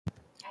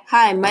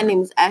Hi, my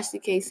name is Ashley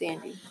K.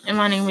 Sandy. And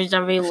my name is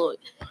Javay Lloyd.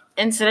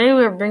 And today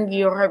we're bringing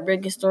you a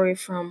heartbreaking story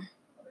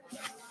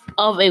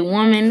of a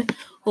woman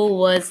who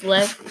was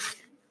left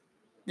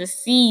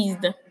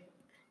deceased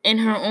in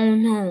her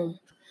own home,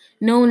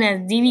 known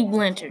as Dee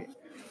Blanchard.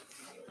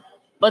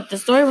 But the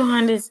story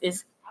behind this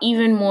is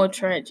even more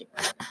tragic.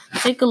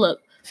 Take a look.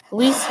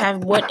 Police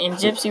have brought in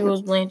Gypsy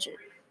Rose Blanchard,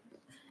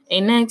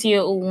 a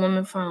 90-year-old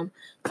woman from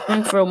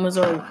Springfield,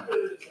 Missouri,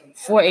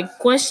 for a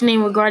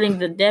questioning regarding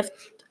the death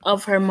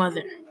of her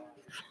mother.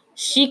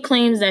 She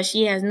claims that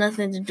she has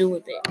nothing to do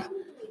with it.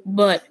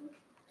 But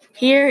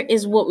here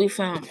is what we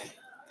found.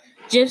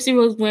 Gypsy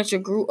Rose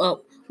Blanchard grew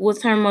up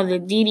with her mother,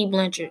 Dee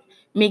Blanchard,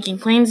 making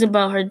claims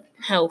about her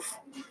health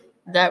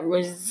that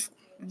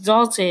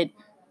resulted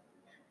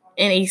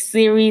in a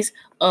series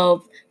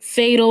of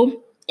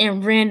fatal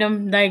and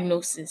random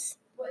diagnoses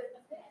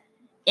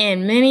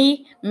and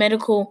many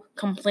medical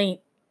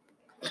complications,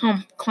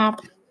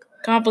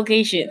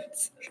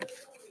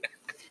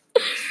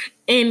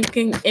 in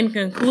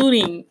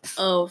concluding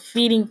of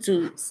feeding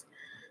tubes.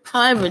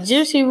 However,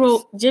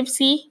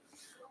 Gypsy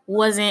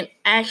wasn't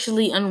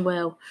actually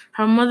unwell.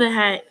 Her mother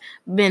had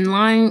been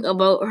lying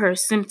about her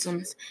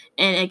symptoms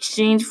in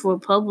exchange for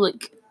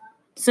public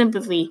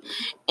sympathy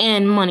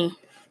and money.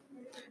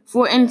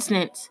 For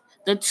instance,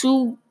 the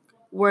two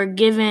were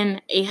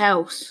given a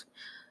house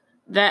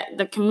that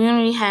the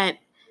community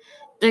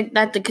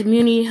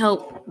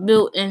helped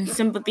build in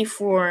sympathy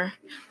for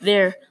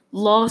their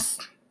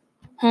lost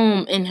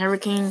home in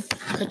Hurricane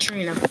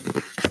Katrina.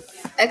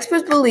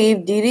 Experts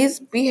believe Dee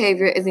Dee's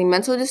behavior is a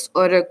mental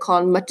disorder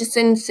called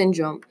Murchison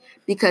syndrome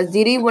because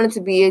Dee Dee wanted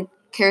to be a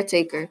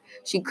caretaker.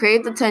 She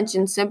craved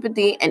attention,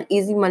 sympathy, and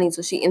easy money,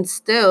 so she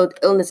instilled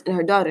illness in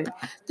her daughter.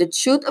 The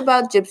truth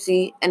about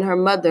Gypsy and her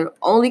mother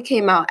only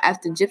came out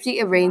after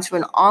Gypsy arranged for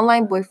an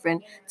online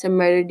boyfriend to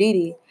murder Dee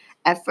Dee.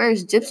 At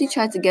first, Gypsy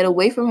tried to get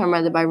away from her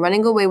mother by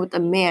running away with a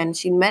man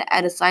she met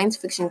at a science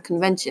fiction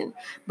convention,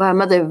 but her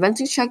mother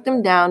eventually tracked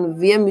them down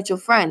via mutual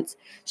friends.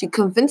 She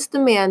convinced the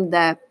man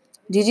that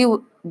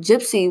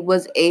Gypsy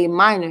was a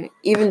minor,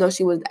 even though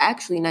she was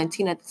actually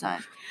 19 at the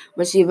time.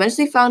 When she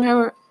eventually found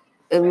her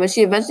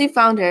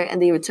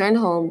and they returned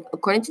home,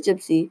 according to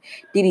Gypsy,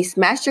 Dee Dee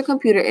smashed her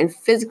computer and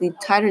physically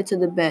tied her to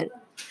the bed.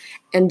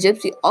 And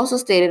Gypsy also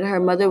stated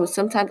her mother would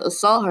sometimes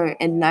assault her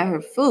and deny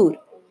her food.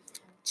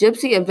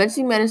 Gypsy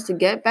eventually managed to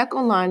get back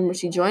online where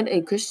she joined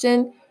a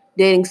Christian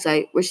dating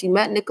site where she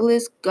met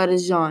Nicholas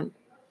Gaudejean.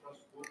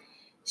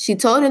 She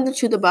told him the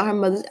truth about her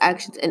mother's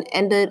actions and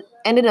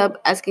ended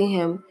up asking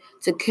him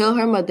to kill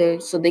her mother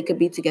so they could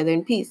be together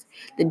in peace.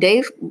 The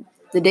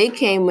day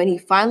came when he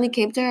finally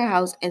came to her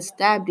house and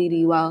stabbed Dee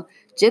Dee while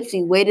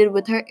Gypsy waited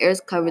with her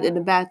ears covered in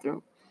the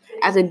bathroom.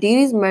 After Dee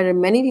Dee's murder,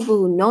 many people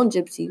who known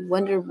Gypsy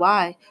wondered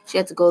why she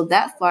had to go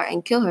that far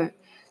and kill her.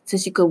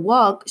 Since she could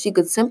walk, she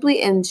could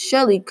simply and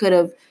surely could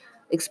have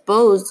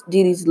exposed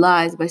Dee Dee's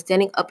lies by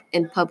standing up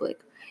in public.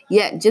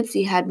 Yet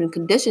Gypsy had been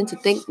conditioned to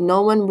think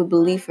no one would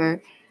believe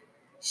her.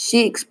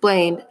 She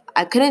explained,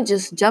 I couldn't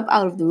just jump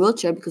out of the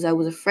wheelchair because I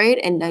was afraid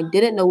and I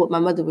didn't know what my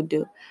mother would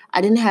do. I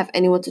didn't have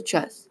anyone to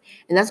trust.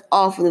 And that's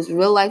all for this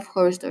real life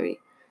horror story.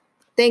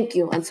 Thank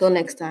you. Until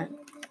next time.